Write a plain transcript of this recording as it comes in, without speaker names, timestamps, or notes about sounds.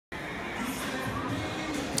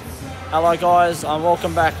Hello guys,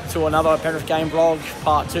 welcome back to another Penrith game vlog,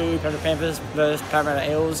 part 2, Penrith Panthers versus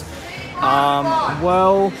Parramatta Eels.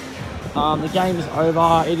 The game is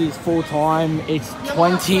over, it is full time, it's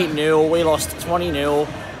 20-0, we lost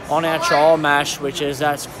 20-0 on our trial match,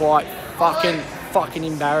 that's quite fucking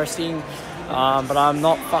embarrassing. But I'm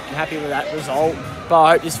not fucking happy with that result, but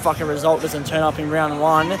I hope this fucking result doesn't turn up in round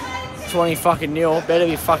 1, 20-0, better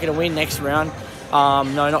be fucking a win next round.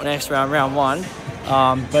 No, not next round, round 1.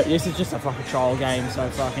 But this is just a fucking trial game, so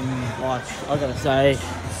fucking, like, I gotta say,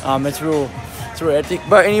 it's real hectic.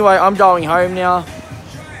 But anyway, I'm going home now.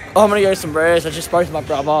 I'm gonna go some rest. I just spoke to my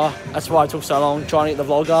brother. That's why it took so long trying to get the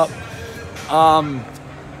vlog up.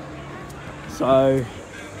 We're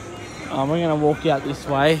gonna walk out this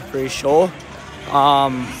way, pretty sure.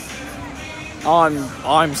 I'm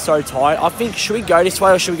so tired. I think, should we go this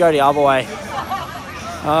way or should we go the other way?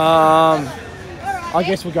 I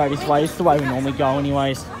guess we'll go this way. It's the way we normally go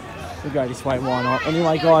anyways. We'll go this way, why not?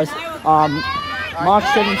 Anyway, guys, March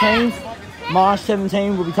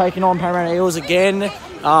 17th, we'll be taking on Parramatta Eels again,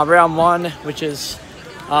 round 1, which is,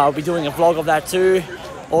 we'll be doing a vlog of that too.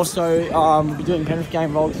 Also, we'll be doing Penrith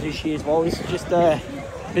game vlogs this year as well. This is just a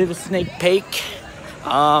bit of a sneak peek.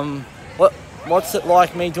 What's it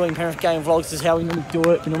like me doing Penrith game vlogs? This is how we normally do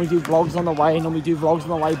it. We normally do vlogs on the way, normally do vlogs on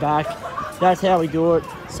the way back. That's how we do it.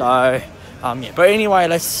 So, yeah, but anyway,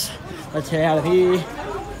 let's head out of here.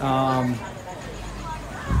 I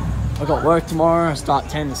got work tomorrow. I start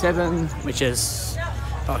 10 to 7, which is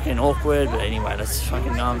fucking awkward. But anyway, let's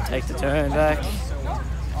fucking take the turn back.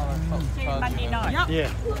 Yeah.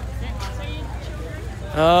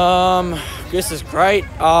 This is great.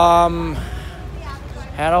 How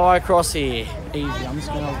do I cross here? Easy. I'm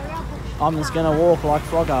just gonna walk like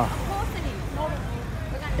Frogger.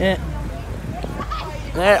 Yeah.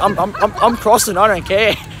 Yeah, I'm crossing, I don't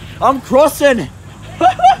care. I'm crossing!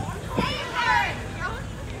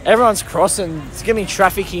 Everyone's crossing. It's gonna be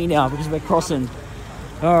traffic here now because we're crossing.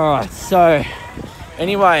 Alright, so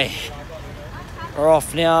anyway, we're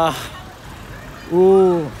off now.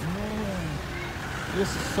 Ooh.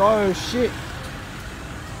 This is so shit.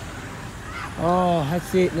 Oh,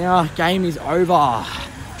 that's it now. Game is over.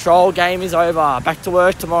 Trial game is over. Back to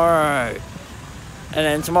work tomorrow. And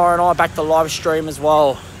then tomorrow night, back to live stream as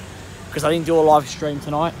well. Because I didn't do a live stream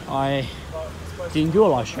tonight. So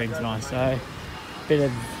a bit of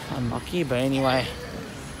unlucky, but anyway.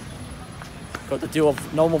 Got to do a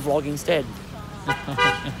normal vlog instead. So,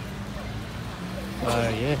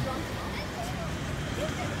 yeah.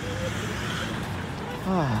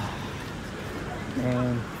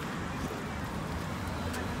 Man.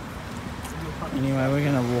 Anyway, we're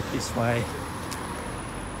going to walk this way.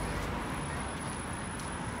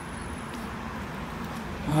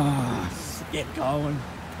 Let's get going.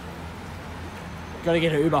 Gotta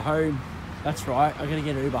get an Uber home. That's right, I gotta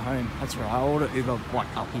get an Uber home. That's right, I order Uber like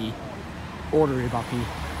up here. By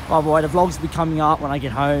the way, the vlogs will be coming up when I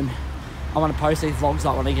get home. I want to post these vlogs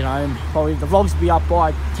up when I get home. Probably the vlogs will be up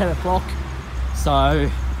by 10 o'clock. So,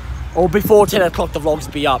 or before 10 o'clock the vlogs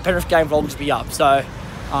will be up. Penrith game vlogs will be up. So,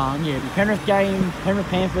 yeah, the Penrith game, Penrith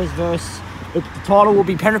Panthers versus, the title will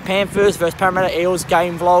be Penrith Panthers versus Parramatta Eels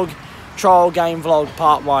game vlog. Trial game vlog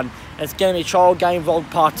part 1. It's going to be trial game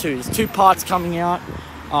vlog part 2. There's 2 parts coming out.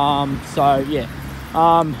 So yeah.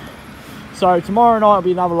 So tomorrow night will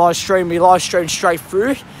be another live stream. We live stream straight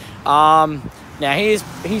through. Now here's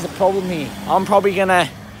a problem here. I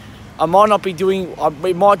might not be doing.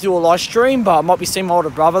 We might do a live stream, but I might be seeing my older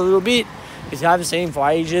brother a little bit because I haven't seen him for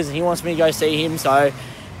ages, and he wants me to go see him. So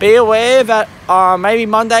be aware that maybe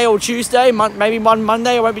Monday or Tuesday, maybe one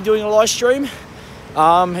Monday, I won't be doing a live stream.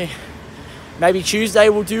 Maybe Tuesday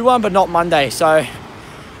we'll do one, but not Monday. So,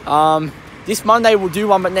 this Monday we'll do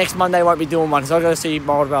one, but next Monday won't be doing one. So I got to see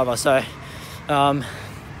my older brother. So, yeah,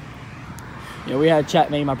 we had a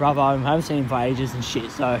chat, me and my brother. I haven't seen him for ages and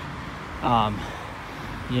shit. So,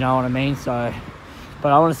 you know what I mean. So,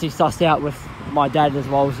 but I want to see sussed out with my dad as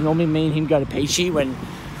well. So normally me and him go to Peachy when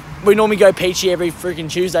we normally go Peachy every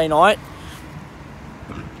freaking Tuesday night.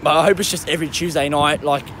 But I hope it's just every Tuesday night,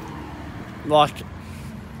 like.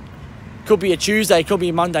 Could be a Tuesday, could be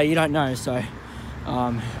a Monday, you don't know. So,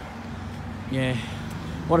 yeah,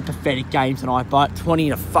 what a pathetic game tonight. But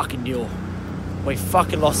 20-0. We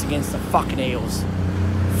fucking lost against the fucking Eels.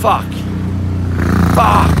 Fuck.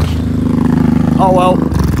 Oh well.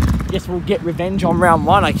 Guess we'll get revenge on round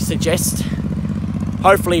 1. I suggest.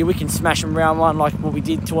 Hopefully we can smash them round 1 like what we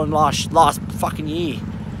did to them last fucking year.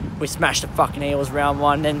 We smashed the fucking Eels round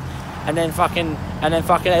 1, and then fucking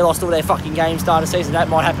they lost all their fucking games start of the season. That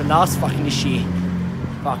might happen to us fucking this year.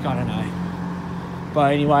 Fuck, I don't know.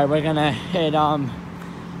 But anyway, we're gonna head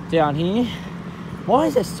down here. Why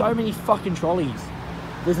is there so many fucking trolleys?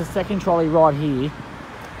 There's a second trolley right here.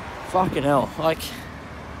 Fucking hell. Like,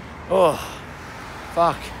 oh,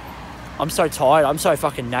 fuck. I'm so tired. I'm so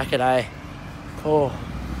fucking knackered, eh? Oh.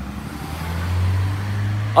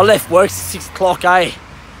 I left work at 6 o'clock, eh?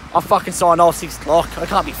 I fucking signed off 6 o'clock. I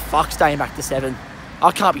can't be fucked staying back to 7.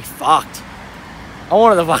 I can't be fucked. I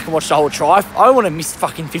wanted to fucking watch the whole drive. I don't want to miss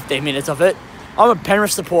fucking 15 minutes of it. I'm a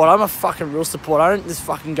Penrith supporter. I'm a fucking real supporter. I don't just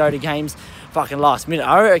fucking go to games fucking last minute.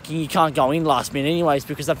 I reckon you can't go in last minute anyways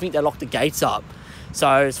because I think they locked the gates up.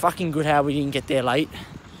 So it's fucking good how we didn't get there late.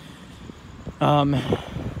 But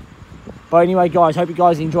anyway, guys, hope you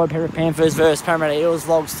guys enjoyed Penrith Panthers versus Parramatta Eels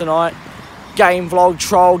vlogs tonight. Game vlog,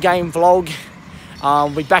 troll game vlog.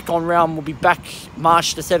 We'll be back on round. We'll be back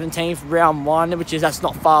March the 17th, round 1, that's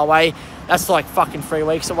not far away. That's like fucking 3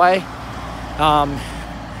 weeks away. The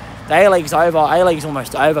A-League's over. A-League's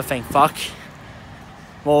almost over, thank fuck.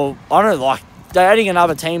 Well, I don't like... They're adding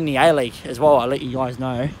another team in the A-League as well, I'll let you guys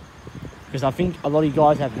know. Because I think a lot of you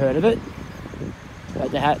guys have heard of it.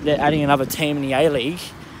 But they're adding another team in the A-League.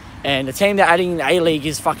 And the team they're adding in the A-League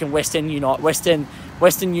is fucking Western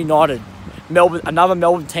United. Melbourne, another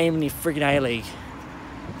Melbourne team in the friggin' A-League.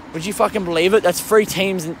 Would you fucking believe it? That's 3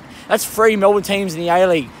 teams. That's 3 Melbourne teams in the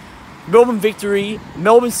A-League. Melbourne Victory,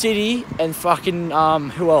 Melbourne City, and fucking,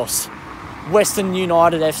 who else? Western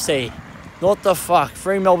United FC. What the fuck?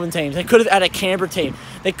 3 Melbourne teams. They could have added a Canberra team.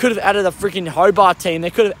 They could have added a freaking Hobart team. They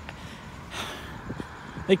could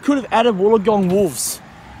have added Wollongong Wolves.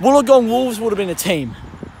 Wollongong Wolves would have been a team.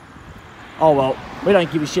 Oh well, we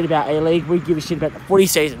don't give a shit about A-League. We give a shit about the footy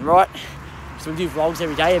season, right? So we do vlogs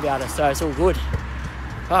every day about it, so it's all good.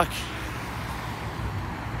 Fuck.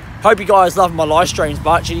 Hope you guys love my live streams,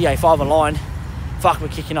 but GTA 5 Online, fuck, we're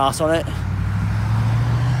kicking ass on it.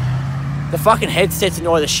 The fucking headsets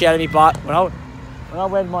annoy the shit out of me, but when I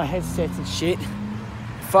wear my headsets and shit, it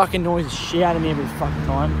fucking annoys the shit out of me every fucking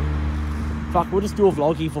time. Fuck, we'll just do a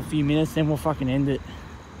vlog here for a few minutes, then we'll fucking end it.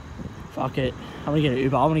 Fuck it. I'm gonna get an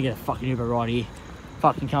Uber. I'm gonna get a fucking Uber right here.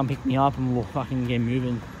 Fucking come pick me up and we'll fucking get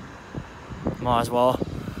moving. Might as well.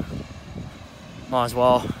 Might as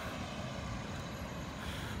well.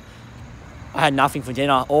 I had nothing for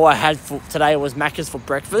dinner. All I had for today was Macca's for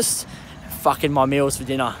breakfast. Fucking my meals for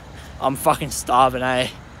dinner. I'm fucking starving, eh?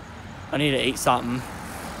 I need to eat something.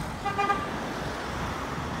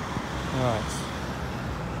 Alright.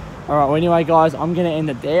 Alright, well anyway guys, I'm gonna end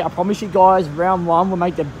it there. I promise you guys, round 1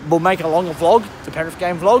 we'll make a longer vlog, the Penrith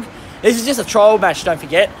game vlog. This is just a trial match, don't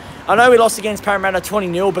forget. I know we lost against Parramatta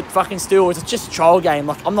 20-0, but fucking still, it's just a trial game.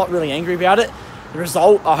 Like, I'm not really angry about it. The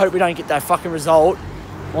result, I hope we don't get that fucking result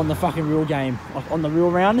on the fucking real game, like on the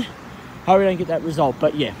real round. Hope we don't get that result,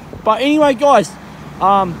 but yeah. But anyway, guys,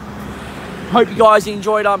 hope you guys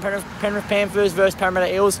enjoyed Penrith Panthers versus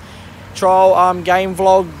Parramatta Eels trial trial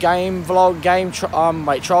game vlog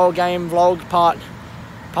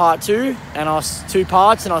part 2, and 2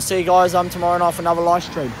 parts, and I'll see you guys tomorrow night for another live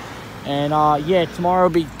stream. And yeah, tomorrow I'll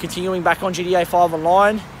be continuing back on GTA 5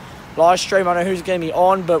 Online live stream. I don't know who's going to be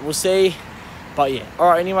on, but we'll see. But yeah,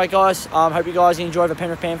 alright, anyway guys, hope you guys enjoy the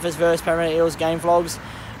Penrith Panthers versus Parramatta Eels game vlogs,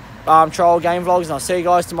 trial game vlogs, and I'll see you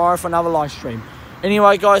guys tomorrow for another live stream.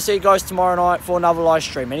 Anyway guys, see you guys tomorrow night for another live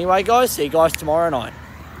stream. Anyway guys, see you guys tomorrow night.